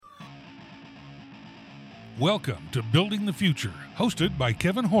Welcome to Building the Future, hosted by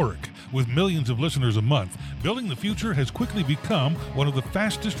Kevin Horick. With millions of listeners a month, Building the Future has quickly become one of the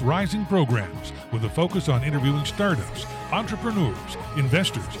fastest rising programs, with a focus on interviewing startups, entrepreneurs,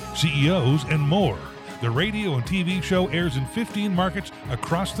 investors, CEOs, and more. The radio and TV show airs in 15 markets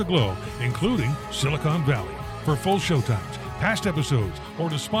across the globe, including Silicon Valley. For full showtimes, past episodes, or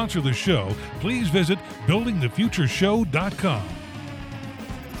to sponsor the show, please visit buildingthefutureshow.com.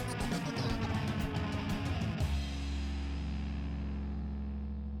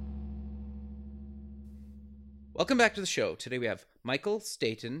 Welcome back to the show. Today we have Michael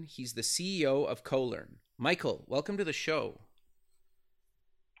Staton. He's the CEO of CoLearn. Michael, welcome to the show.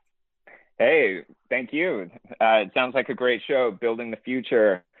 Hey, thank you. It sounds like a great show, building the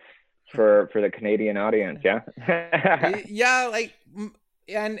future for the Canadian audience, yeah? Yeah,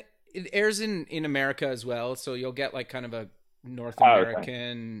 and it airs in America as well, so you'll get like kind of a North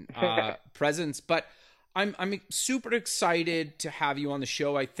American presence. But I'm super excited to have you on the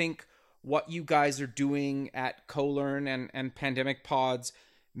show. I think what you guys are doing at CoLearn and Pandemic Pods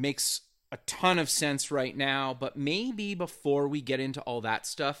makes a ton of sense right now. But maybe before we get into all that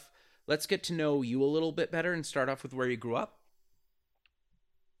stuff, let's get to know you a little bit better and start off with where you grew up.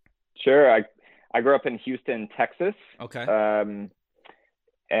 Sure. I grew up in Houston, Texas. Okay.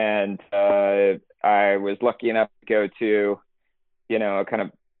 And I was lucky enough to go to, a kind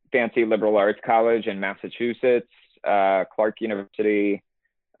of fancy liberal arts college in Massachusetts, Clark University.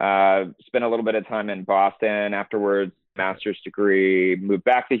 Spent a little bit of time in Boston afterwards, master's degree, moved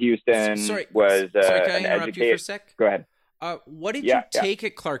back to Houston. Sorry, can I interrupt you for a sec? Go ahead. What did you take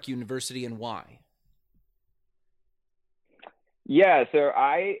at Clark University and why? Yeah, so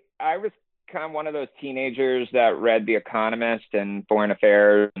I was kind of one of those teenagers that read The Economist and Foreign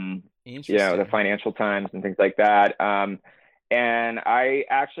Affairs and, the Financial Times and things like that. And I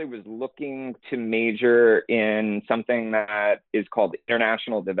actually was looking to major in something that is called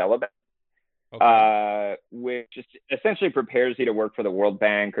international development, which just essentially prepares you to work for the World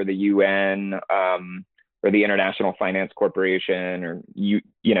Bank or the UN or the International Finance Corporation or,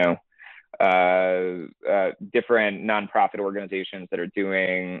 different nonprofit organizations that are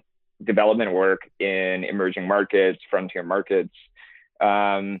doing development work in emerging markets, frontier markets.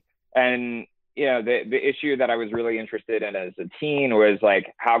 The issue that I was really interested in as a teen was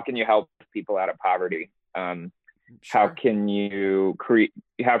like, how can you help people out of poverty? How can you create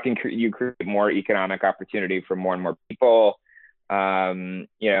more economic opportunity for more and more people?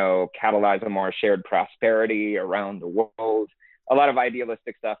 Catalyze a more shared prosperity around the world. A lot of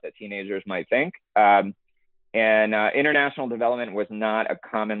idealistic stuff that teenagers might think. International development was not a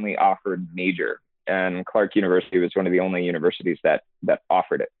commonly offered major. And Clark University was one of the only universities that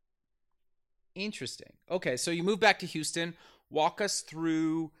offered it. Interesting. Okay, so you moved back to Houston. Walk us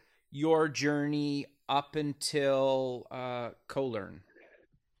through your journey up until CoLearn.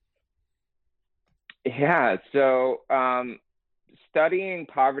 Yeah, so studying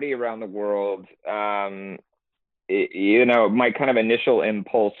poverty around the world, my kind of initial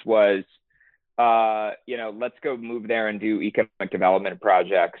impulse was, let's go move there and do economic development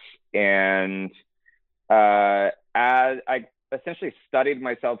projects. And as I essentially studied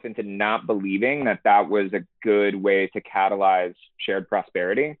myself into not believing that was a good way to catalyze shared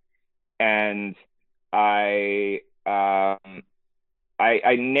prosperity. And I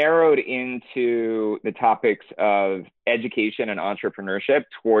narrowed into the topics of education and entrepreneurship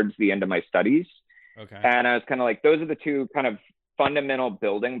towards the end of my studies. Okay. And I was kind of like, those are the two kind of fundamental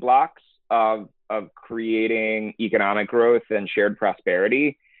building blocks of creating economic growth and shared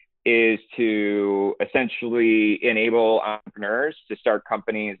prosperity, is to essentially enable entrepreneurs to start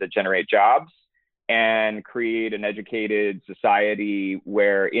companies that generate jobs and create an educated society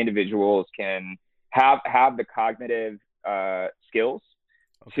where individuals can have the cognitive skills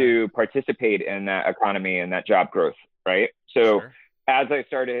to participate in that economy and that job growth, right? So as I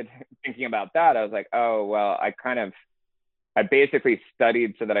started thinking about that, I was like, oh, well, I basically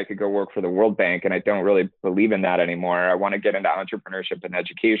studied so that I could go work for the World Bank, and I don't really believe in that anymore. I want to get into entrepreneurship and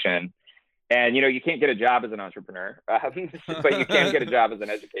education. And, you can't get a job as an entrepreneur, but you can get a job as an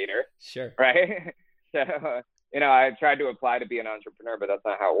educator. Sure. Right? So, I tried to apply to be an entrepreneur, but that's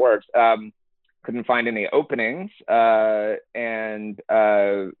not how it works. Couldn't find any openings and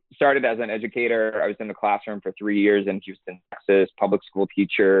started as an educator. I was in the classroom for 3 years in Houston, Texas, public school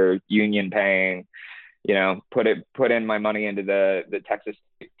teacher, union paying. Put in my money into the Texas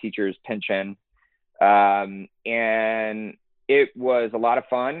teachers pension. And it was a lot of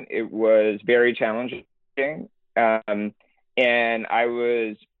fun. It was very challenging. And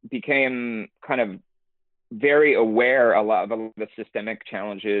I became kind of very aware of the systemic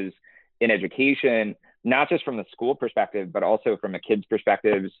challenges in education, not just from the school perspective, but also from a kid's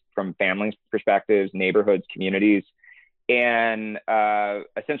perspectives, from families' perspectives, neighborhoods, communities. And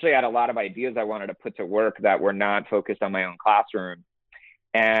essentially, I had a lot of ideas I wanted to put to work that were not focused on my own classroom.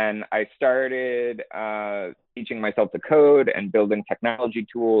 And I started teaching myself to code and building technology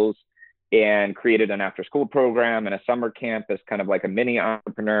tools, and created an after-school program and a summer camp as kind of like a mini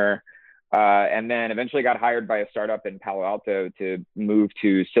entrepreneur. And then eventually got hired by a startup in Palo Alto to move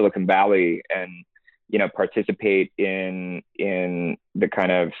to Silicon Valley and, you know, participate in the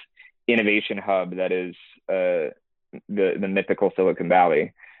kind of innovation hub that is the mythical Silicon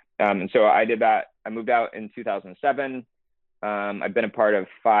Valley. And so I did that. I moved out in 2007. I've been a part of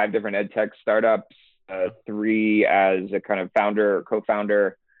 5 different ed tech startups, 3 as a kind of founder or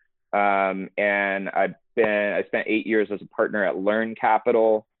co-founder. And I spent 8 years as a partner at Learn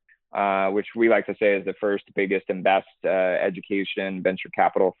Capital, which we like to say is the first, biggest, and best education venture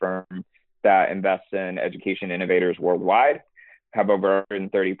capital firm that invests in education innovators worldwide. Have over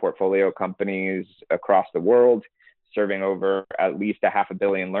 130 portfolio companies across the world, serving over at least 500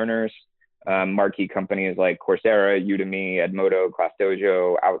 million learners. Marquee companies like Coursera, Udemy, Edmodo,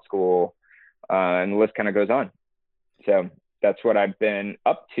 ClassDojo, OutSchool, and the list kind of goes on. So that's what I've been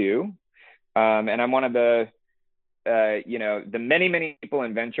up to. And I'm one of the many, many people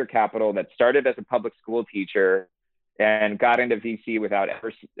in venture capital that started as a public school teacher and got into VC without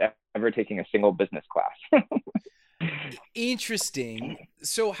ever taking a single business class. Interesting.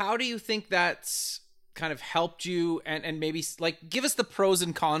 So how do you think that's kind of helped you, and maybe like give us the pros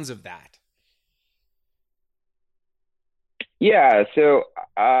and cons of that? Yeah. So,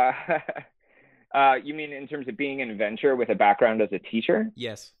 you mean in terms of being in venture with a background as a teacher?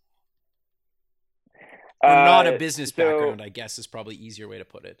 Yes. Or not a business background, I guess, is probably easier way to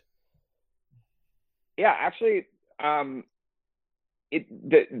put it. Yeah, actually, the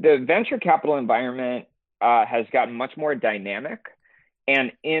venture capital environment has gotten much more dynamic,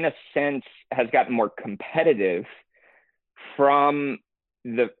 and in a sense has gotten more competitive from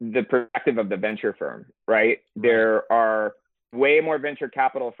the perspective of the venture firm, right? There are way more venture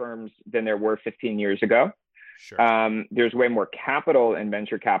capital firms than there were 15 years ago. Sure. There's way more capital in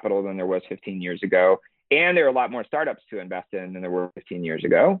venture capital than there was 15 years ago. And there are a lot more startups to invest in than there were 15 years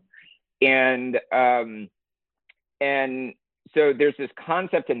ago. And so there's this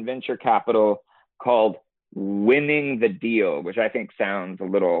concept in venture capital called winning the deal, which I think sounds a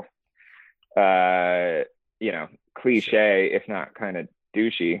little, cliche, if not kind of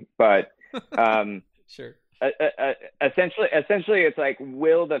douchey, but sure. Essentially, it's like,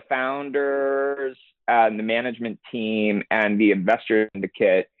 will the founders and the management team and the investor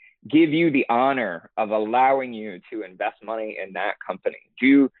syndicate give you the honor of allowing you to invest money in that company?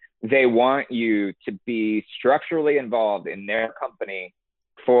 Do they want you to be structurally involved in their company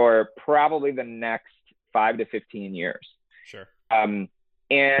for probably the next 5 to 15 years? Sure.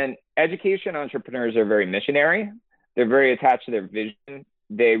 And education entrepreneurs are very missionary. They're very attached to their vision.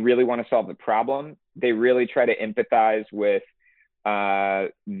 They really want to solve the problem. They really try to empathize with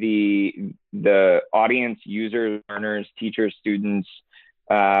the audience, users, learners, teachers, students,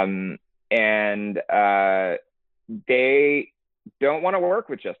 and they don't want to work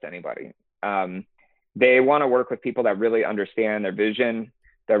with just anybody. They want to work with people that really understand their vision,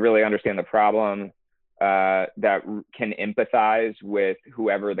 that really understand the problem, that can empathize with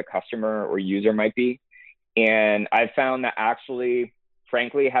whoever the customer or user might be. And I've found that actually,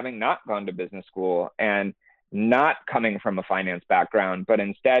 frankly, having not gone to business school and not coming from a finance background, but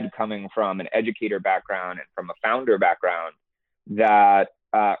instead coming from an educator background and from a founder background, that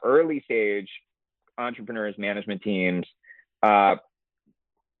early stage entrepreneurs, management teams are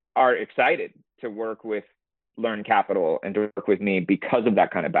excited to work with Learn Capital and to work with me because of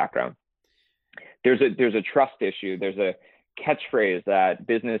that kind of background. There's a trust issue. There's a catchphrase that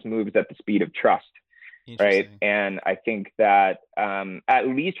business moves at the speed of trust. Right. And I think that at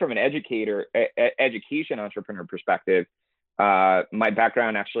least from an education entrepreneur perspective, my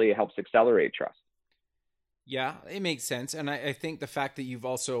background actually helps accelerate trust. Yeah, it makes sense. And I think the fact that you've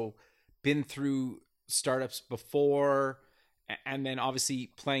also been through startups before, and then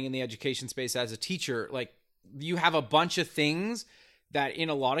obviously playing in the education space as a teacher, like you have a bunch of things that in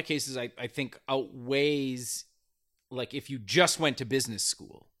a lot of cases, I think outweighs, like if you just went to business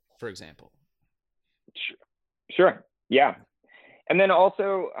school, for example. Sure. Yeah. And then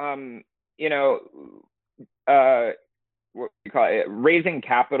also, what we call it, raising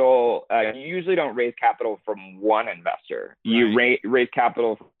capital. You usually don't raise capital from one investor. Right. You raise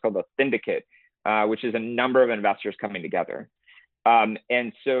capital called a syndicate, which is a number of investors coming together.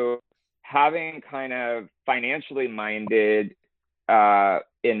 And so having kind of financially minded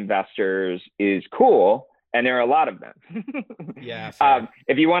investors is cool, and there are a lot of them. Yeah. Fair.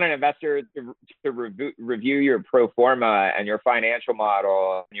 If you want an investor to review your pro forma and your financial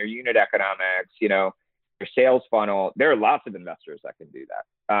model, and your unit economics, your sales funnel, there are lots of investors that can do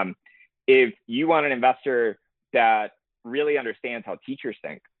that. If you want an investor that really understands how teachers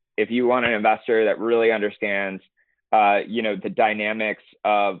think, if you want an investor that really understands the dynamics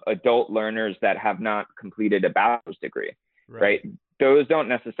of adult learners that have not completed a bachelor's degree, right? Those don't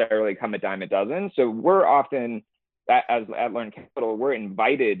necessarily come a dime a dozen. So we're often, at Learn Capital, we're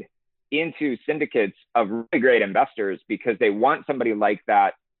invited into syndicates of really great investors because they want somebody like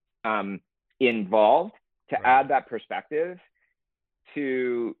that involved to add that perspective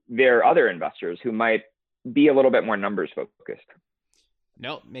to their other investors who might be a little bit more numbers focused.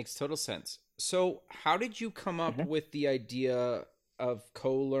 No, makes total sense. So how did you come up with the idea of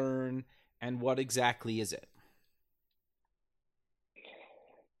CoLearn, and what exactly is it?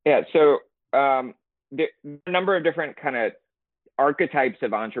 Yeah, so there are a number of different kind of archetypes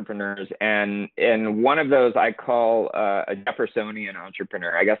of entrepreneurs, and one of those I call a Jeffersonian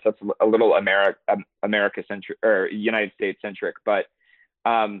entrepreneur. I guess that's a little America centric or United States centric, but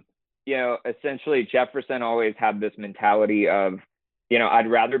essentially Jefferson always had this mentality of, I'd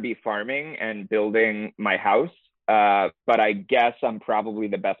rather be farming and building my house, but I guess I'm probably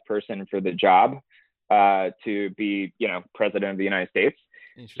the best person for the job to be, president of the United States.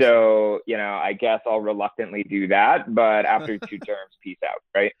 So, I guess I'll reluctantly do that, but after 2 terms, peace out,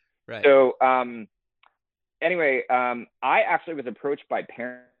 right? So, anyway, I actually was approached by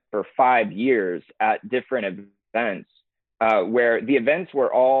parents for 5 years at different events, where the events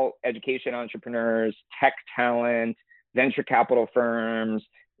were all education entrepreneurs, tech talent, venture capital firms,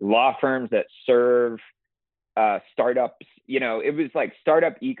 law firms that serve startups. It was like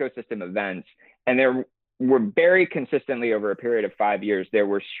startup ecosystem events, and there were very consistently over a period of 5 years, there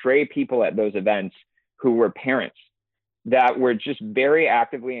were stray people at those events who were parents that were just very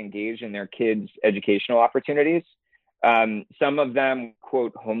actively engaged in their kids' educational opportunities. Some of them,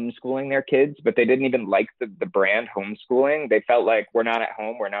 quote, homeschooling their kids, but they didn't even like the brand homeschooling. They felt like, we're not at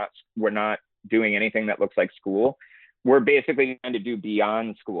home. We're not doing anything that looks like school. We're basically trying to do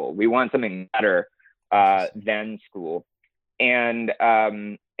beyond school. We want something better than school. And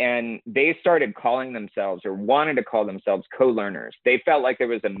they started calling themselves, or wanted to call themselves, co-learners. They felt like there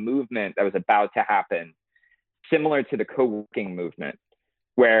was a movement that was about to happen, similar to the co-working movement,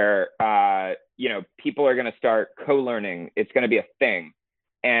 where people are going to start co-learning. It's going to be a thing.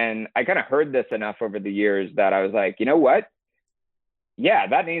 And I kind of heard this enough over the years that I was like, you know what? Yeah,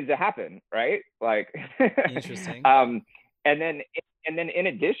 that needs to happen, right? Like, interesting. And then in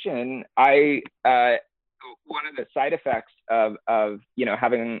addition, one of the side effects of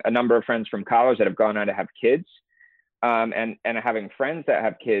having a number of friends from college that have gone on to have kids, and having friends that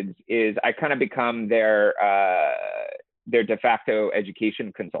have kids, is I kind of become their de facto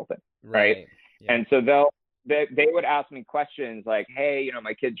education consultant, right? Yeah. And so they would ask me questions like, hey,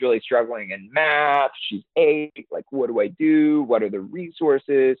 my kid's really struggling in math. She's 8. Like, what do I do? What are the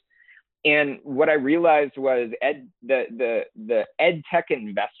resources? And what I realized was the ed tech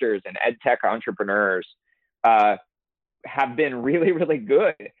investors and ed tech entrepreneurs have been really, really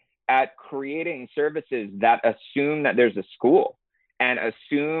good at creating services that assume that there's a school and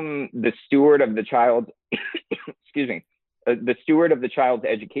assume the steward of the child's the steward of the child's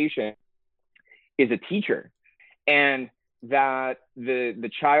education is a teacher, and that the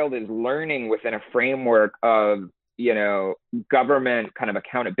child is learning within a framework of government kind of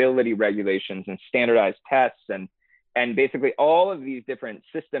accountability regulations and standardized tests and basically all of these different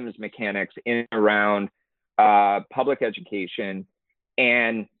systems mechanics in and around public education.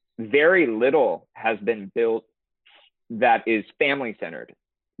 And very little has been built that is family centered,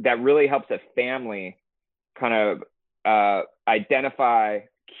 that really helps a family kind of identify,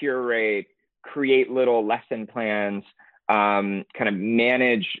 curate, create little lesson plans, kind of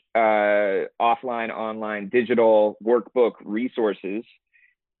manage offline, online, digital workbook resources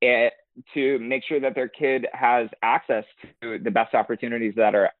to make sure that their kid has access to the best opportunities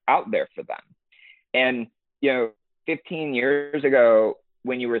that are out there for them. And 15 years ago,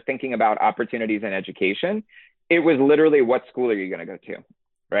 when you were thinking about opportunities in education, it was literally, what school are you going to go to,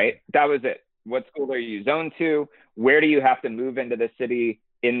 right? That was it. What school are you zoned to? Where do you have to move into the city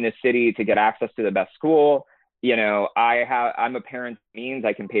to get access to the best school? I'm a parent, means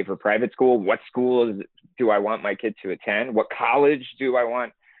I can pay for private school. What schools do I want my kid to attend? What college do I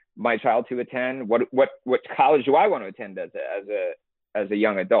want my child to attend? What college do I want to attend as a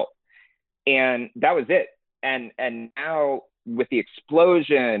young adult? And that was it. And now with the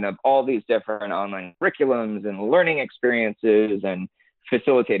explosion of all these different online curriculums and learning experiences and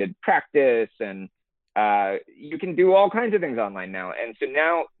facilitated practice, and you can do all kinds of things online now. And so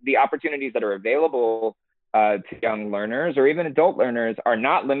now the opportunities that are available to young learners or even adult learners are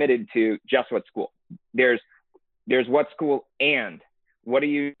not limited to just what school. There's what school and what are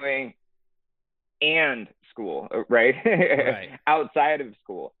you doing and school, right? Right. Outside of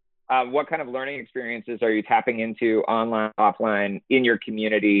school. What kind of learning experiences are you tapping into online, offline, in your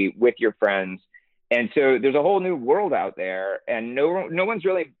community, with your friends? And so there's a whole new world out there, and no one's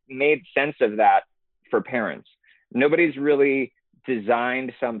really made sense of that for parents. Nobody's really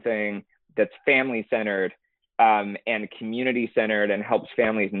designed something that's family-centered and community-centered and helps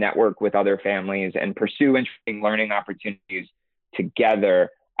families network with other families and pursue interesting learning opportunities together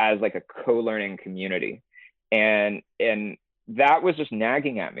as like a co-learning community. And that was just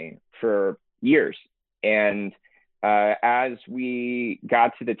nagging at me for years. And as we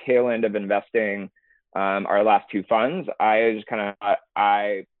got to the tail end of investing our last two funds, I just kind of thought,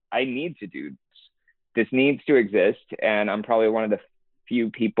 I need to do this. This needs to exist. And I'm probably one of the few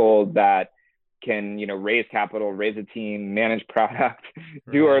people that can, raise capital, raise a team, manage product,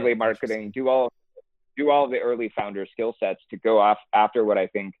 do early marketing, do all the early founder skill sets to go off after what I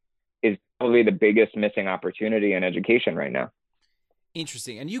think is probably the biggest missing opportunity in education right now.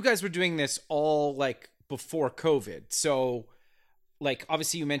 Interesting. And you guys were doing this all like before COVID. So like,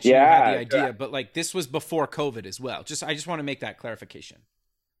 obviously you mentioned you had the idea, but like this was before COVID as well. I just want to make that clarification.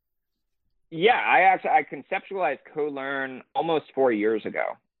 Yeah, I conceptualized CoLearn almost 4 years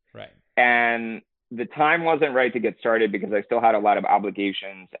ago. Right. And the time wasn't right to get started because I still had a lot of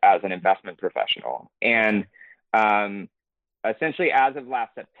obligations as an investment professional. And essentially, as of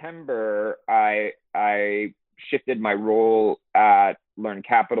last September, I shifted my role at Learn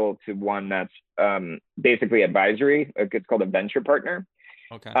Capital to one that's basically advisory. It's called a venture partner.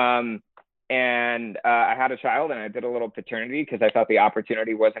 Okay. And I had a child, and I did a little paternity because I thought the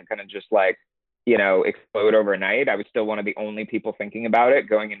opportunity wasn't going to just like, explode overnight. I was still one of the only people thinking about it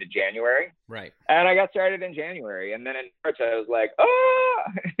going into January. Right. And I got started in January, and then in March I was like,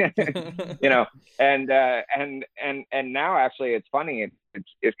 and now actually it's funny.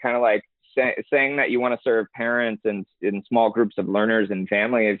 It's kind of like saying that you want to serve parents and in small groups of learners and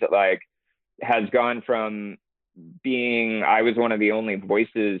families that like has gone from being, I was one of the only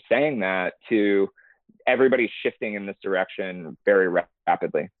voices saying that, to everybody shifting in this direction very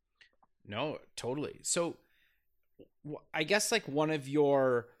rapidly. No, totally. So I guess like one of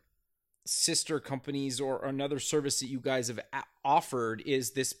your sister companies or another service that you guys have offered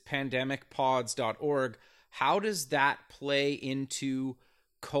is this pandemicpods.org. How does that play into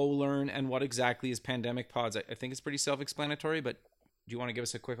CoLearn, and what exactly is Pandemic Pods? I think it's pretty self-explanatory, but do you want to give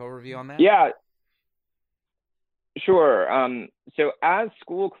us a quick overview on that? Yeah, sure. So as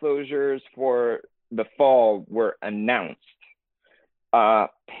school closures for the fall were announced,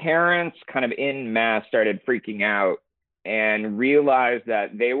 parents kind of en masse started freaking out and realized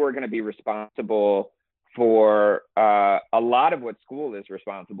that they were going to be responsible for a lot of what school is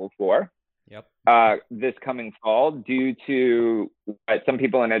responsible for. Yep. This coming fall, due to what some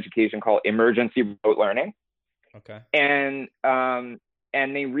people in education call emergency remote learning. Okay. And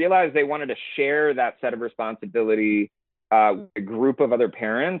they realized they wanted to share that set of responsibility with a group of other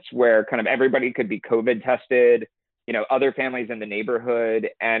parents, where kind of everybody could be COVID tested, other families in the neighborhood,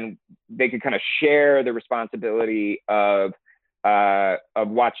 and they could kind of share the responsibility of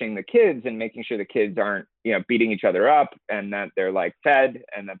watching the kids and making sure the kids aren't, beating each other up, and that they're like fed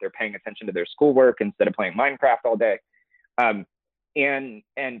and that they're paying attention to their schoolwork instead of playing Minecraft all day. And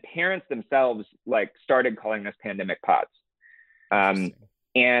parents themselves like started calling this Pandemic Pods. And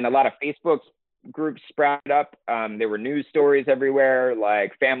a lot of Facebook groups sprouted up. There were news stories everywhere,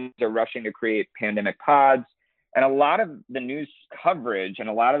 like families are rushing to create Pandemic Pods. And a lot of the news coverage and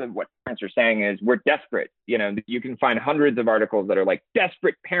a lot of what parents are saying is, we're desperate. You can find hundreds of articles that are like,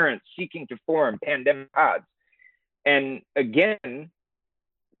 desperate parents seeking to form Pandemic Pods. And again,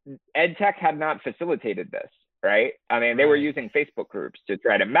 EdTech had not facilitated this, right? I mean, they were using Facebook groups to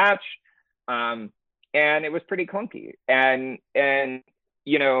try to match, and it was pretty clunky. And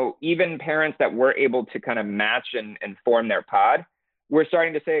even parents that were able to kind of match and form their pod were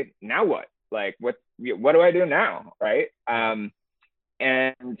starting to say, now what? Like, what do I do now? Right. And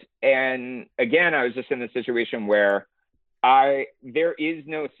again, I was just in the situation where there is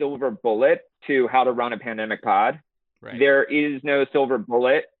no silver bullet to how to run a pandemic pod. Right. There is no silver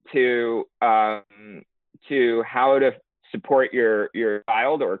bullet to how to support your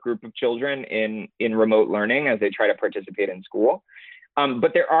child or a group of children in remote learning as they try to participate in school.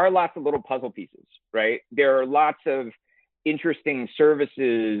 But there are lots of little puzzle pieces, right? There are lots of interesting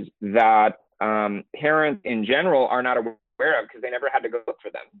services that parents in general are not aware of because they never had to go look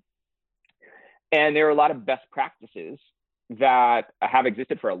for them. And there are a lot of best practices that have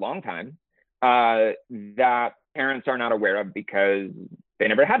existed for a long time that parents are not aware of because they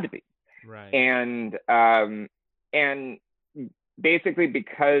never had to be. Right. And basically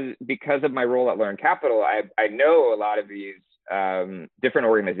because of my role at Learn Capital, I know a lot of these different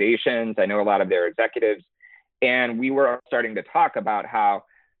organizations. I know a lot of their executives, and we were starting to talk about how,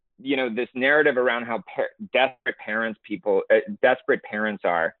 this narrative around how desperate parents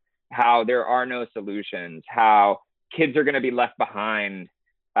are, how there are no solutions, how kids are going to be left behind.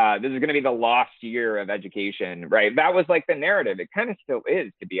 This is going to be the lost year of education, right? That was like the narrative. It kind of still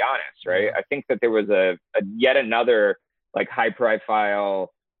is, to be honest, right? Yeah. I think that there was a yet another like high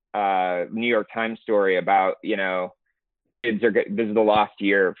profile New York Times story about, this is the lost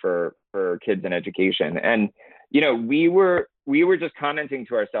year for kids in education. And, we were just commenting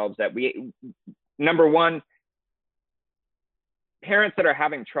to ourselves that number one, parents that are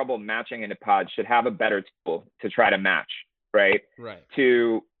having trouble matching into pods should have a better tool to try to match, right? Right.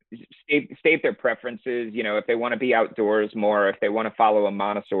 To state their preferences, if they want to be outdoors more, if they want to follow a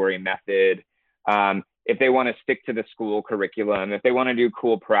Montessori method, if they want to stick to the school curriculum, if they want to do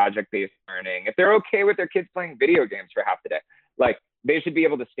cool project-based learning, if they're okay with their kids playing video games for half the day, like they should be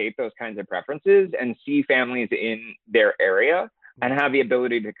able to state those kinds of preferences and see families in their area and have the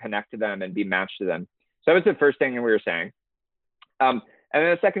ability to connect to them and be matched to them. So that was the first thing that we were saying. And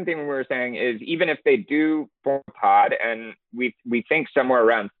then the second thing we were saying is, even if they do form a pod, and we think somewhere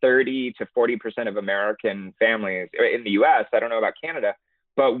around 30 to 40% of American families in the US, I don't know about Canada,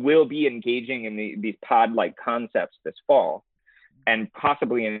 but will be engaging in these pod-like concepts this fall and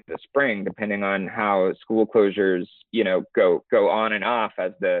possibly in the spring, depending on how school closures, go on and off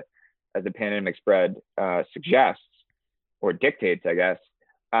as the pandemic spread suggests or dictates, I guess.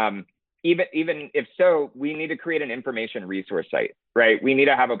 Even if so, we need to create an information resource site, right? We need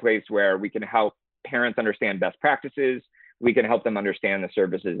to have a place where we can help parents understand best practices. We can help them understand the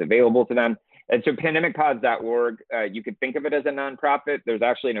services available to them. And so pandemicpods.org, you could think of it as a nonprofit. There's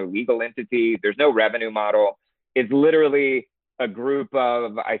actually no legal entity. There's no revenue model. It's literally a group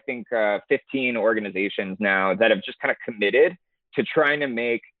of, I think, 15 organizations now that have just kind of committed to trying to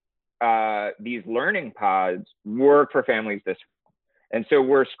make these learning pods work for families this fall. And so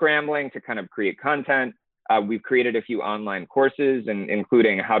we're scrambling to kind of create content. We've created a few online courses,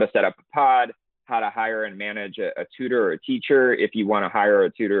 including how to set up a pod, how to hire and manage a tutor or a teacher if you want to hire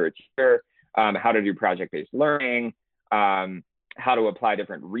a tutor or a teacher, how to do project-based learning, how to apply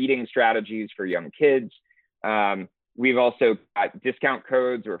different reading strategies for young kids. We've also got discount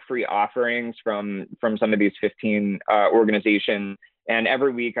codes or free offerings from some of these 15 organizations. And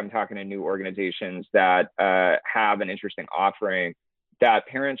every week I'm talking to new organizations that have an interesting offering that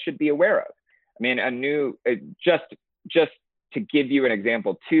parents should be aware of. I mean, just to give you an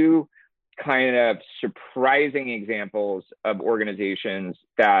example, two kind of surprising examples of organizations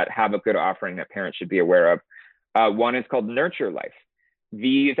that have a good offering that parents should be aware of. One is called Nurture Life.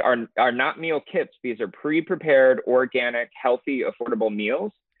 These are not meal kits. These are pre-prepared, organic, healthy, affordable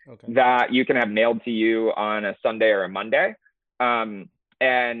meals that you can have mailed to you on a Sunday or a Monday. And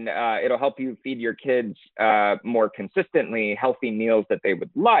it'll help you feed your kids more consistently healthy meals that they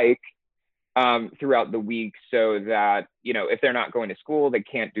would like throughout the week, so that, if they're not going to school, they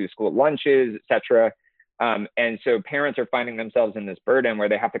can't do school lunches, etc. And so parents are finding themselves in this burden where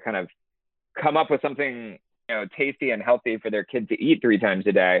they have to kind of come up with something tasty and healthy for their kid to eat 3 times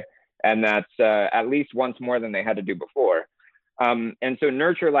a day. And that's at least once more than they had to do before. And so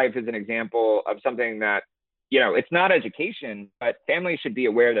Nurture Life is an example of something that, it's not education, but families should be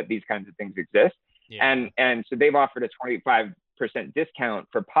aware that these kinds of things exist. Yeah. And so they've offered a 25% discount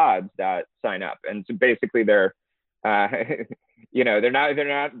for pods that sign up. And so basically they're, they're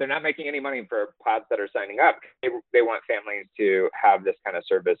not making any money for pods that are signing up. They want families to have this kind of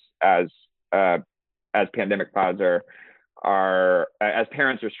service as pandemic pods as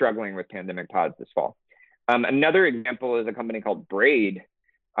parents are struggling with pandemic pods this fall. Another example is a company called Braid,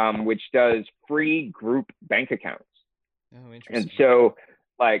 which does free group bank accounts. Oh, interesting. And so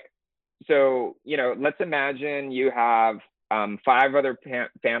let's imagine you have 5 other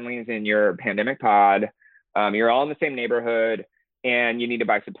families in your pandemic pod. You're all in the same neighborhood, and you need to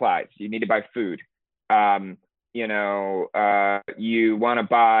buy supplies. You need to buy food. You want to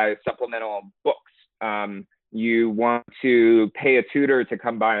buy supplemental books. You want to pay a tutor to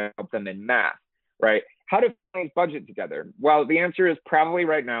come by and help them in math, right? How do families budget together? Well, the answer is probably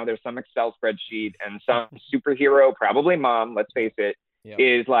right now there's some Excel spreadsheet, and some superhero, probably mom, let's face it,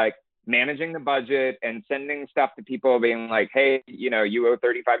 is like, managing the budget and sending stuff to people being like, hey, you owe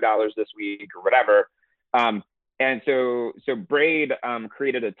 $35 this week or whatever. And so Braid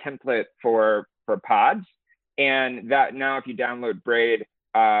created a template for pods, and that now if you download Braid,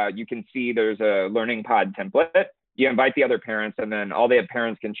 you can see there's a learning pod template. You invite the other parents, and then all the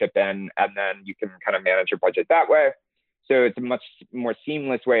parents can chip in, and then you can kind of manage your budget that way. So it's a much more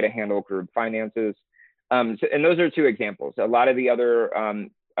seamless way to handle group finances. And those are two examples. A lot of the other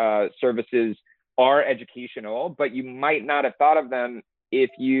services are educational, but you might not have thought of them if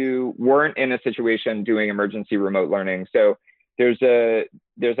you weren't in a situation doing emergency remote learning. So there's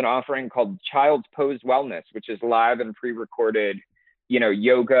an offering called Child's Pose Wellness, which is live and pre-recorded,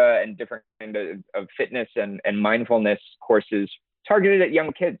 yoga and different kind of fitness and mindfulness courses targeted at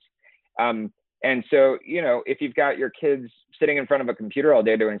young kids. And so, if you've got your kids sitting in front of a computer all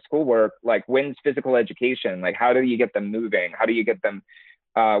day doing schoolwork, like, when's physical education? Like, how do you get them moving? How do you get them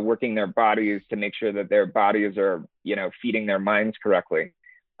working their bodies to make sure that their bodies are, feeding their minds correctly?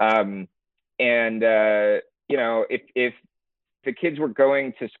 If the kids were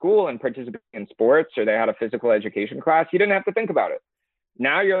going to school and participating in sports, or they had a physical education class, you didn't have to think about it.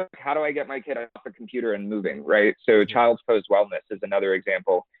 Now you're like, how do I get my kid off the computer and moving, right? So Child's Pose Wellness is another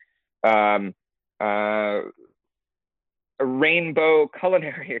example. A Rainbow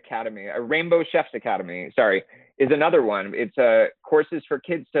Culinary Academy, a Rainbow Chefs Academy, is another one. It's courses for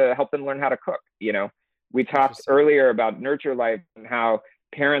kids to help them learn how to cook. We talked earlier about Nurture Life and how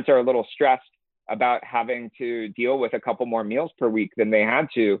parents are a little stressed about having to deal with a couple more meals per week than they had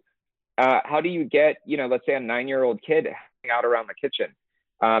to. How do you get, let's say a 9-year-old kid hanging out around the kitchen,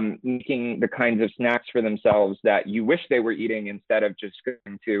 making the kinds of snacks for themselves that you wish they were eating instead of just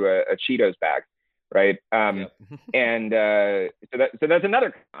going to a Cheetos bag, right? And so that's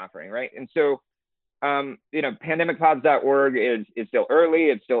another offering, right? And so, pandemicpods.org is still early,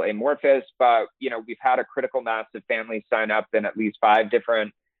 it's still amorphous, but we've had a critical mass of families sign up in at least 5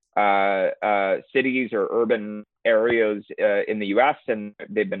 different cities or urban areas in the US, and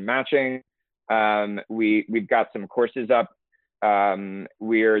they've been matching. We've got some courses up.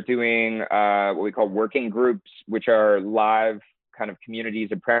 We're doing what we call working groups, which are live kind of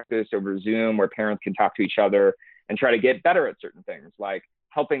communities of practice over Zoom, where parents can talk to each other and try to get better at certain things, like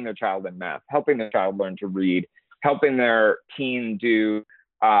helping their child in math, helping their child learn to read, helping their teen do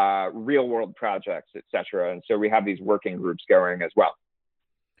real world projects, etc. And so we have these working groups going as well.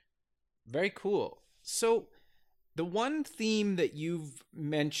 Very cool. So the one theme that you've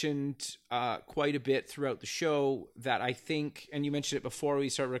mentioned quite a bit throughout the show that I think, and you mentioned it before we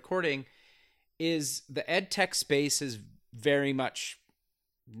started recording, is the ed tech space has very much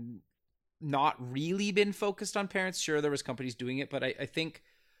not really been focused on parents. Sure, there was companies doing it, but I think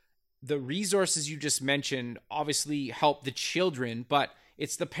the resources you just mentioned obviously help the children, but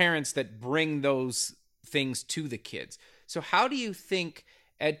it's the parents that bring those things to the kids. So how do you think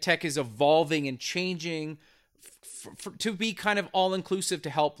ed tech is evolving and changing to be kind of all-inclusive to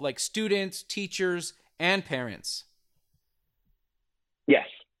help like students, teachers, and parents? Yes.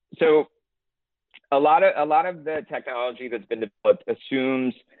 So a lot of the technology that's been developed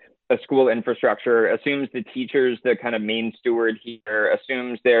assumes a school infrastructure, assumes the teacher's the kind of main steward here,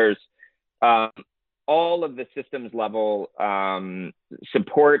 assumes there's all of the systems level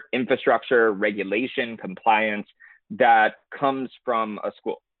support, infrastructure, regulation, compliance that comes from a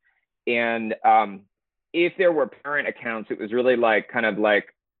school. And if there were parent accounts, it was really like kind of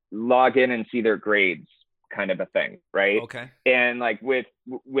like log in and see their grades kind of a thing, right? Okay. And like with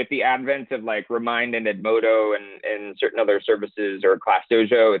the advent of like Remind and Edmodo and certain other services or Class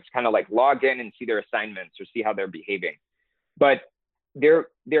Dojo, it's kind of like log in and see their assignments or see how they're behaving. But there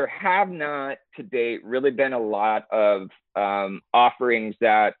have not to date really been a lot of offerings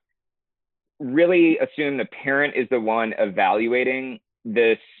that really assume the parent is the one evaluating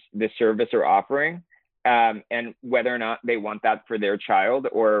this service or offering, and whether or not they want that for their child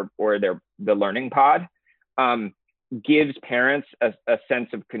or the learning pod, gives parents a sense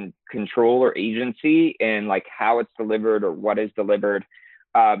of control or agency in like how it's delivered or what is delivered,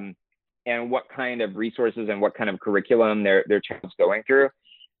 and what kind of resources and what kind of curriculum their child's going through.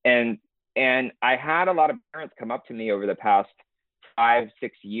 And I had a lot of parents come up to me over the past 5-6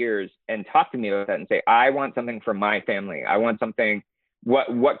 years and talk to me about that and say, I want something for my family. I want something, what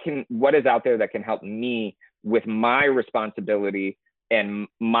is out there that can help me with my responsibility and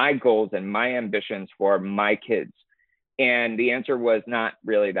my goals and my ambitions for my kids? And the answer was not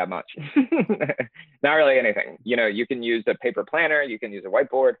really that much. Not really anything. You can use a paper planner, you can use a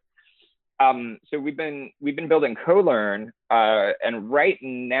whiteboard. So we've been building CoLearn, and right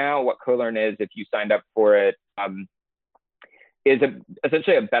now what CoLearn is, if you signed up for it,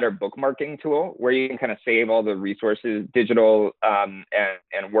 essentially a better bookmarking tool where you can kind of save all the resources, digital and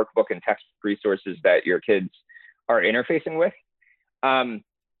workbook and text resources that your kids are interfacing with.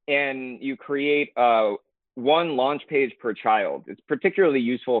 And you create one launch page per child. It's particularly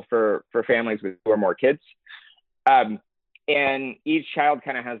useful for families with 2 or more kids. And each child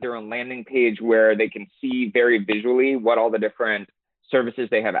kind of has their own landing page where they can see very visually what all the different services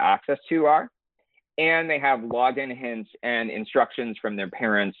they have access to are. And they have login hints and instructions from their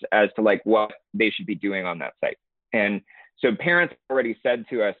parents as to like what they should be doing on that site. And so parents already said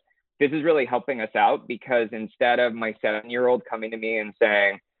to us, this is really helping us out, because instead of my 7-year-old coming to me and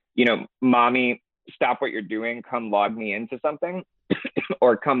saying, you know, mommy, stop what you're doing, come log me into something,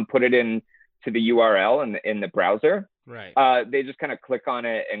 or come put it in to the URL in the browser, right? They just kind of click on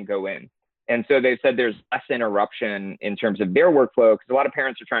it and go in. And so they said there's less interruption in terms of their workflow, because a lot of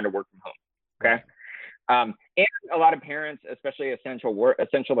parents are trying to work from home. Okay. And a lot of parents, especially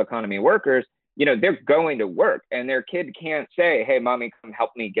essential economy workers, you know, they're going to work and their kid can't say, hey, mommy, come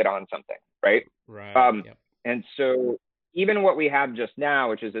help me get on something. Right. Yep. And so even what we have just now,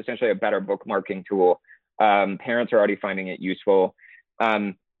 which is essentially a better bookmarking tool, parents are already finding it useful.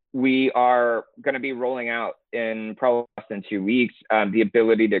 We are going to be rolling out in probably less than 2 weeks, the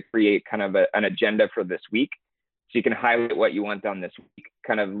ability to create kind of an agenda for this week. So you can highlight what you want done this week,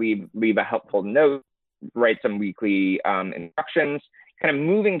 kind of leave a helpful note, write some weekly instructions, kind of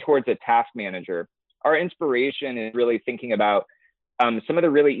moving towards a task manager. Our inspiration is really thinking about some of the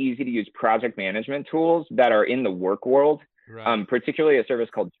really easy to use project management tools that are in the work world, right. Particularly a service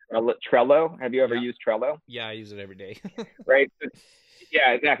called Trello. Have you ever used Trello? Yeah, I use it every day. Right.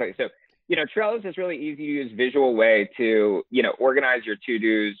 Yeah, exactly. So, you know, Trello is this really easy to use visual way to, you know, organize your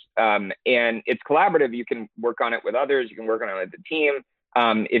to-dos. And it's collaborative. You can work on it with others. You can work on it with the team.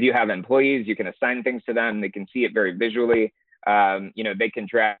 If you have employees, you can assign things to them. They can see it very visually. You know, they can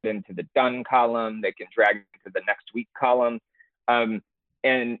drag it into the done column. They can drag it to the next week column. And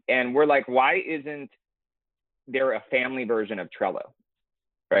we're like, why isn't there a family version of Trello?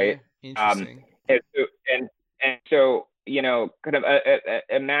 Right. Interesting. And so, you know, kind of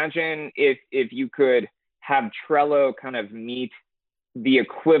imagine if you could have Trello kind of meet the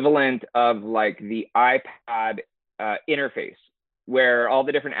equivalent of like the iPad interface, where all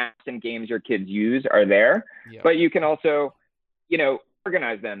the different apps and games your kids use are there, but you can also, you know,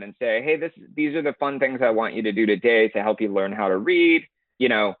 organize them and say, hey, these are the fun things I want you to do today to help you learn how to read. You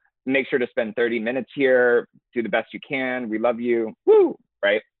know, make sure to spend 30 minutes here, do the best you can. We love you. Woo,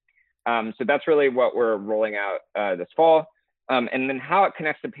 right? So that's really what we're rolling out this fall. And then how it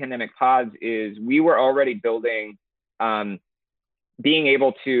connects to Pandemic Pods is we were already building, being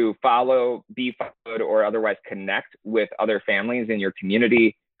able to be followed, or otherwise connect with other families in your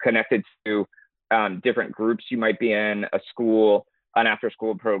community, connected to different groups you might be in, a school, an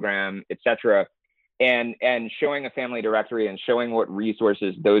after-school program, etc., and showing a family directory and showing what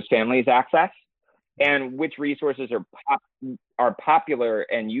resources those families access, and which resources are popular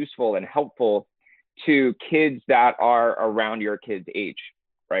and useful and helpful to kids that are around your kid's age,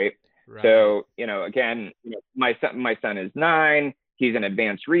 right? So, you know, again, you know, my son is 9. He's an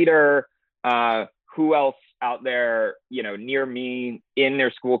advanced reader. Who else out there, you know, near me in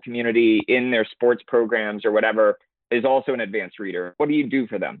their school community, in their sports programs or whatever, is also an advanced reader? What do you do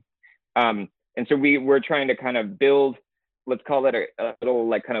for them? And so we're trying to kind of build, let's call it a little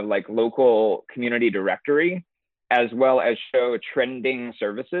like kind of like local community directory, as well as show trending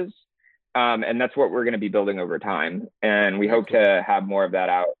services. And that's what we're going to be building over time. And we hope to have more of that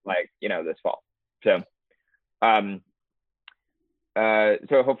out, like, you know, this fall. So,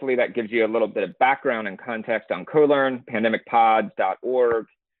 so hopefully that gives you a little bit of background and context on CoLearn, pandemicpods.org,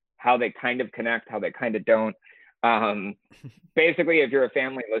 how they kind of connect, how they kind of don't. Basically, if you're a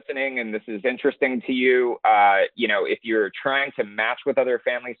family listening and this is interesting to you, you know, if you're trying to match with other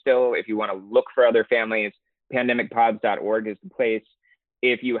families still, if you want to look for other families, pandemicpods.org is the place.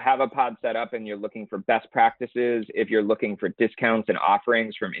 If you have a pod set up and you're looking for best practices, if you're looking for discounts and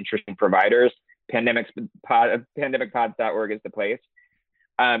offerings from interesting providers, pandemicpods.org is the place.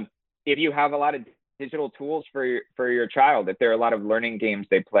 If you have a lot of digital tools for your child, if there are a lot of learning games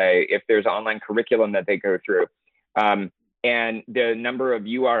they play, if there's online curriculum that they go through, and the number of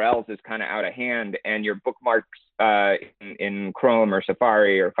URLs is kind of out of hand, and your bookmarks in Chrome or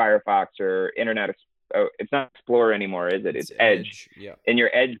Safari or Firefox or it's not Explorer anymore, is it? It's Edge. Yeah. In your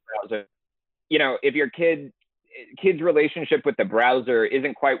Edge browser, you know, if your kid's relationship with the browser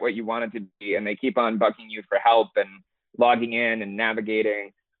isn't quite what you want it to be, and they keep on bugging you for help and logging in and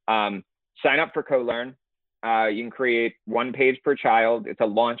navigating, sign up for CoLearn. You can create one page per child. It's a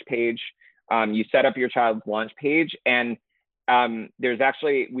launch page. You set up your child's launch page, and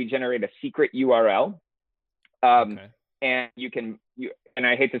we generate a secret URL. And and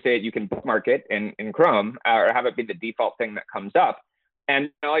I hate to say it, you can bookmark it in Chrome or have it be the default thing that comes up. And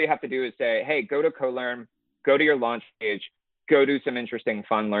all you have to do is say, hey, go to CoLearn, go to your launch page, go do some interesting,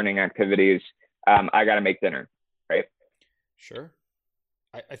 fun learning activities. I got to make dinner, right? Sure.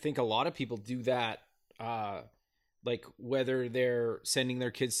 I think a lot of people do that, like whether they're sending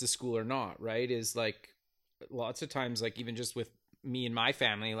their kids to school or not, right? Is like lots of times, like even just with me and my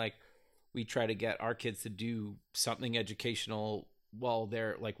family, like we try to get our kids to do something educational while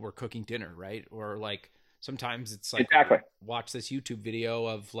we're cooking dinner, right? Or like sometimes it's like, exactly, watch this YouTube video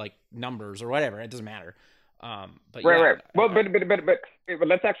of like numbers or whatever. It doesn't matter. But right. Well, but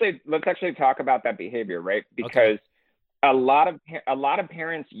let's actually talk about that behavior, right? Because a lot of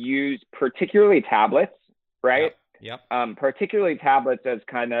parents use particularly tablets, right? Yep. Particularly tablets as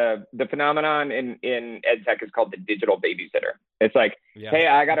kind of the phenomenon in ed tech is called the digital babysitter. It's like, hey,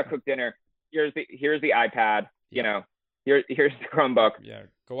 I got to cook dinner. Here's the iPad. You know, here's the Chromebook. Yeah,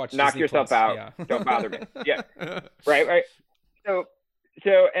 go watch. Knock Disney yourself Plus. out. Yeah. Don't bother me. Yeah, right. So,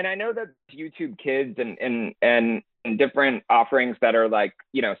 and I know that YouTube Kids and different offerings that are like,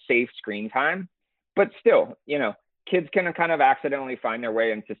 you know, safe screen time, but still, you know, kids can kind of accidentally find their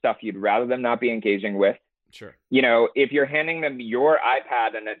way into stuff you'd rather them not be engaging with. Sure. You know, if you're handing them your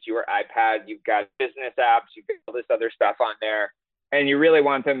iPad and it's your iPad, you've got business apps, you've got all this other stuff on there, and you really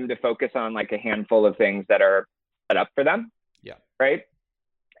want them to focus on like a handful of things that are set up for them. Yeah. Right.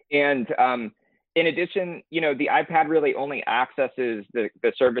 And in addition, you know, the iPad really only accesses the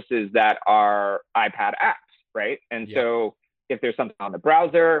services that are iPad apps. Right. And so if there's something on the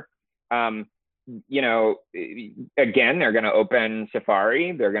browser, you know, again, they're going to open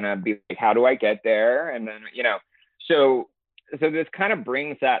Safari. They're going to be like, how do I get there? And then, you know, so this kind of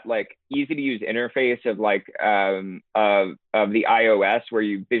brings that like easy to use interface of like of the iOS where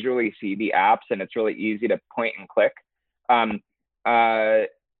you visually see the apps and it's really easy to point and click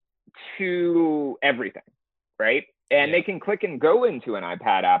to everything, right? And they can click and go into an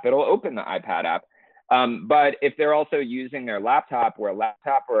iPad app. It'll open the iPad app. But if they're also using their laptop or a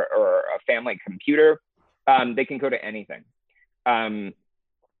family computer, they can go to anything.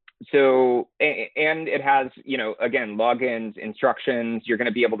 So, and it has, you know, again, logins, instructions, you're going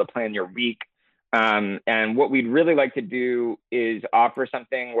to be able to plan your week. And what we'd really like to do is offer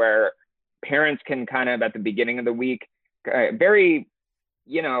something where parents can kind of at the beginning of the week, very,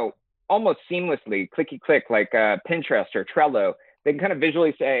 you know, almost seamlessly, clicky click, like Pinterest or Trello, they can kind of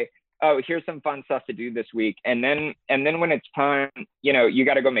visually say, oh, here's some fun stuff to do this week. And then when it's time, you know, you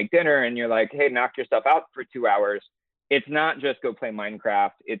got to go make dinner and you're like, hey, knock yourself out for 2 hours. It's not just go play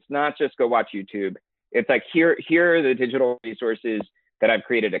Minecraft. It's not just go watch YouTube. It's like, here are the digital resources that I've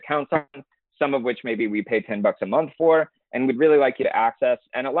created accounts on, some of which maybe we pay $10 a month for, and we'd really like you to access.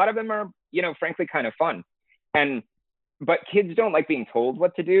 And a lot of them are, you know, frankly, kind of fun. But kids don't like being told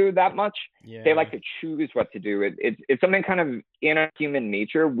what to do that much. Yeah. They like to choose what to do. It's something kind of in our human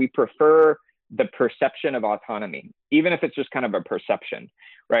nature. We prefer the perception of autonomy, even if it's just kind of a perception,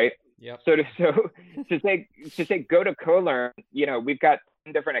 right? Yep. So to say go to CoLearn, you know, we've got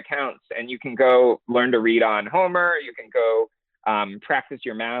 10 different accounts, and you can go learn to read on Homer. You can go practice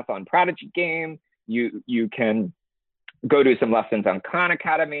your math on Prodigy Game. You can go do some lessons on Khan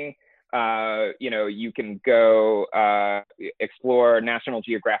Academy. You know, you can go explore National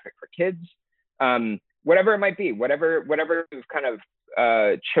Geographic for Kids, whatever it might be, whatever you've kind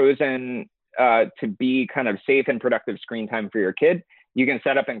of chosen to be kind of safe and productive screen time for your kid, you can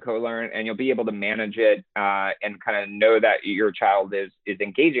set up in CoLearn, and you'll be able to manage it and kind of know that your child is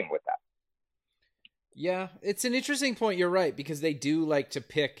engaging with that. Yeah, it's an interesting point. You're right, because they do like to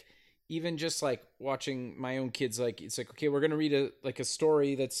pick. Even just like watching my own kids, like it's like, okay, we're going to read a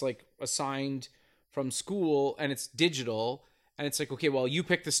story that's like assigned from school and it's digital. And it's like, okay, well, you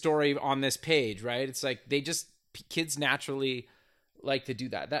pick the story on this page, right? It's like, kids naturally like to do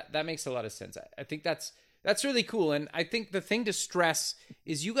that. That makes a lot of sense. I think that's really cool. And I think the thing to stress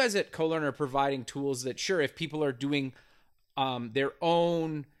is you guys at CoLearn are providing tools that, sure, if people are doing their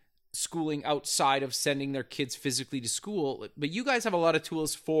own schooling outside of sending their kids physically to school, but you guys have a lot of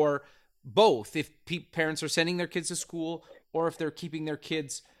tools for both, if parents are sending their kids to school or if they're keeping their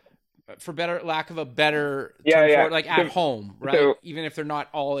kids, for lack of a better term, like at home, right? So, even if they're not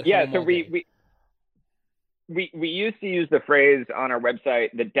all at home. Yeah, so we used to use the phrase on our website,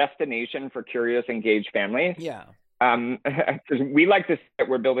 the destination for curious, engaged families. Yeah. We like to say that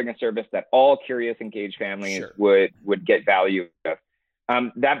we're building a service that all curious, engaged families would get value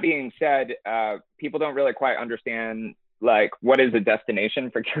of. That being said, people don't really quite understand, like, what is a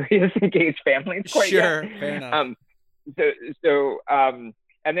destination for curious, engaged families quite yet. Fair enough. And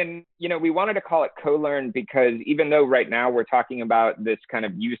then, we wanted to call it Co-Learn because even though right now we're talking about this kind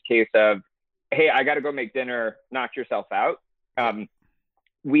of use case of, hey, I got to go make dinner, knock yourself out.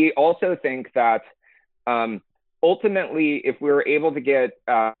 We also think that ultimately, if we were able to get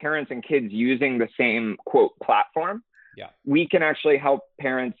parents and kids using the same quote platform, we can actually help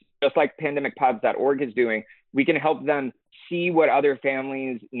parents, just like pandemicpods.org is doing. We can help them see what other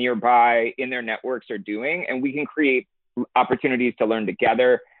families nearby in their networks are doing, and we can create opportunities to learn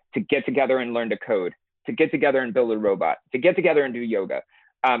together, to get together and learn to code, to get together and build a robot, to get together and do yoga.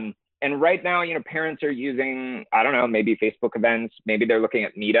 And right now, parents are using, I don't know, maybe Facebook events, maybe they're looking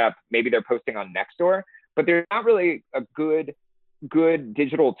at Meetup, maybe they're posting on Nextdoor, but there's not really a good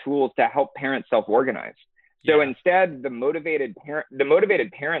digital tools to help parents self-organize. So instead, the motivated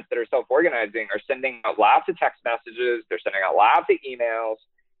parents that are self-organizing are sending out lots of text messages, they're sending out lots of emails,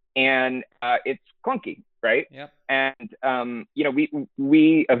 and it's clunky, right? Yep. And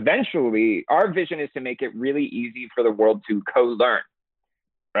we eventually, our vision is to make it really easy for the world to co-learn,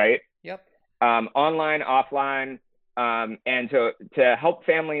 right? Yep. Online, offline, and to help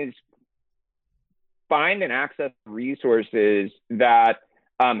families find and access resources that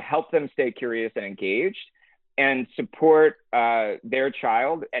help them stay curious and engaged, and support their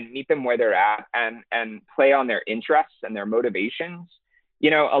child and meet them where they're at, and play on their interests and their motivations.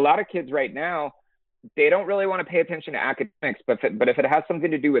 A lot of kids right now, they don't really want to pay attention to academics, but if it has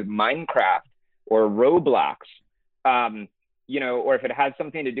something to do with Minecraft or Roblox, or if it has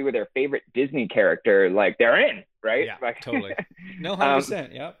something to do with their favorite Disney character, like they're in, right? Yeah, totally. No,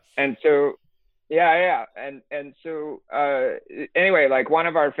 100%. Yep. And so, And so, anyway, like one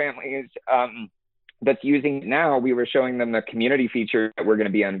of our families that's using it now, we were showing them the community feature that we're going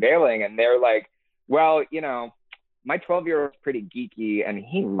to be unveiling. And they're like, well, my 12-year-old's pretty geeky and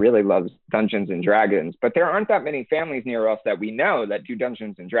he really loves Dungeons and Dragons, but there aren't that many families near us that we know that do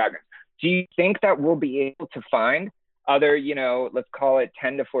Dungeons and Dragons. Do you think that we'll be able to find other, let's call it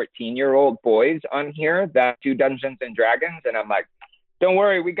 10 to 14-year-old boys on here that do Dungeons and Dragons? And I'm like, don't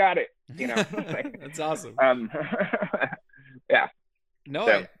worry, we got it. That's awesome. Yeah. No,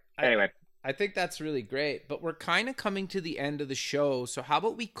 so, anyway. I think that's really great, but we're kind of coming to the end of the show. So how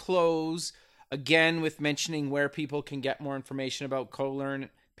about we close again with mentioning where people can get more information about Co-Learn,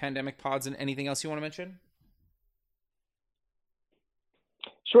 Pandemic Pods, and anything else you want to mention?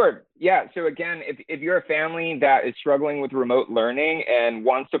 Sure. Yeah. So again, if you're a family that is struggling with remote learning and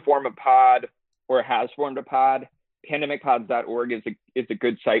wants to form a pod or has formed a pod, pandemicpods.org is a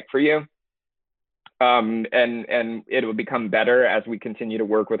good site for you. And it will become better as we continue to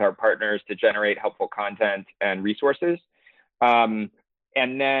work with our partners to generate helpful content and resources.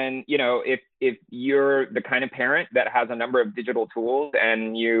 And then, if you're the kind of parent that has a number of digital tools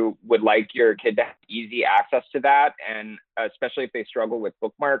and you would like your kid to have easy access to that, and especially if they struggle with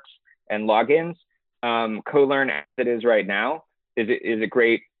bookmarks and logins, Co-Learn, as it is right now, is a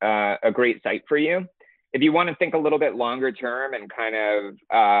great site for you. If you want to think a little bit longer term and kind of,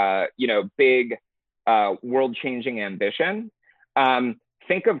 big world-changing ambition,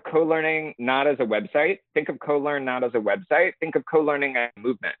 think of co-learning not as a website. Think of Co-Learn not as a website. Think of co-learning as a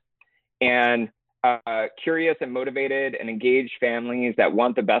movement. And curious and motivated and engaged families that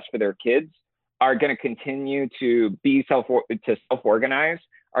want the best for their kids are going to continue to self-organize,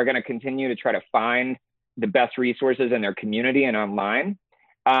 are going to continue to try to find the best resources in their community and online,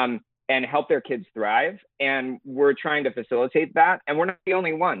 and help their kids thrive. And we're trying to facilitate that. And we're not the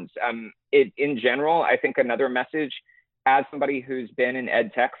only ones. In general, I think another message, as somebody who's been in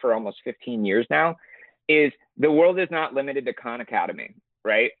ed tech for almost 15 years now, is the world is not limited to Khan Academy,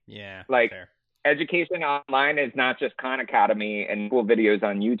 right? Yeah. Like fair. Education online is not just Khan Academy and cool videos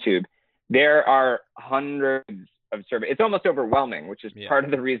on YouTube. There are hundreds of surveys. It's almost overwhelming, which is part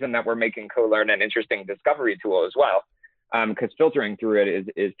of the reason that we're making Co-Learn an interesting discovery tool as well. Because filtering through it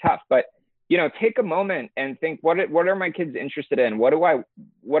is tough. But take a moment and think, what are my kids interested in? What do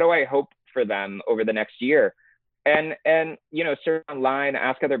I hope for them over the next year? And search online,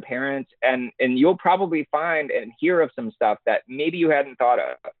 ask other parents, and you'll probably find and hear of some stuff that maybe you hadn't thought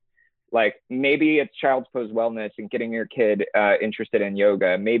of. Like maybe it's Child's Pose Wellness and getting your kid interested in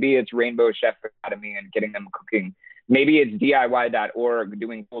yoga. Maybe it's Rainbow Chef Academy and getting them cooking. Maybe it's DIY.org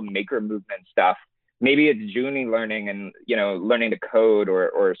doing cool maker movement stuff. Maybe it's Junie learning and, learning to code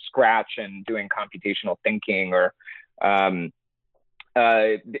or Scratch and doing computational thinking, or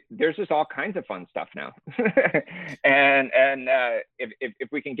there's just all kinds of fun stuff now. and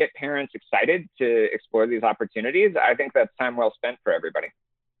if we can get parents excited to explore these opportunities, I think that's time well spent for everybody.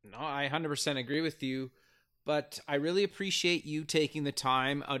 No, I 100% agree with you. But I really appreciate you taking the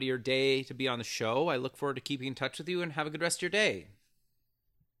time out of your day to be on the show. I look forward to keeping in touch with you, and have a good rest of your day.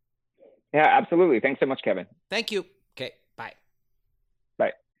 Yeah, absolutely. Thanks so much, Kevin. Thank you. Okay, bye.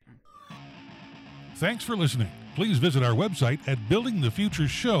 Bye. Thanks for listening. Please visit our website at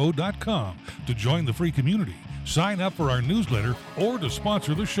buildingthefutureshow.com to join the free community, sign up for our newsletter, or to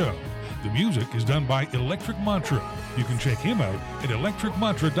sponsor the show. The music is done by Electric Mantra. You can check him out at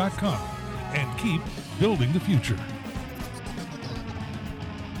electricmantra.com and keep building the future.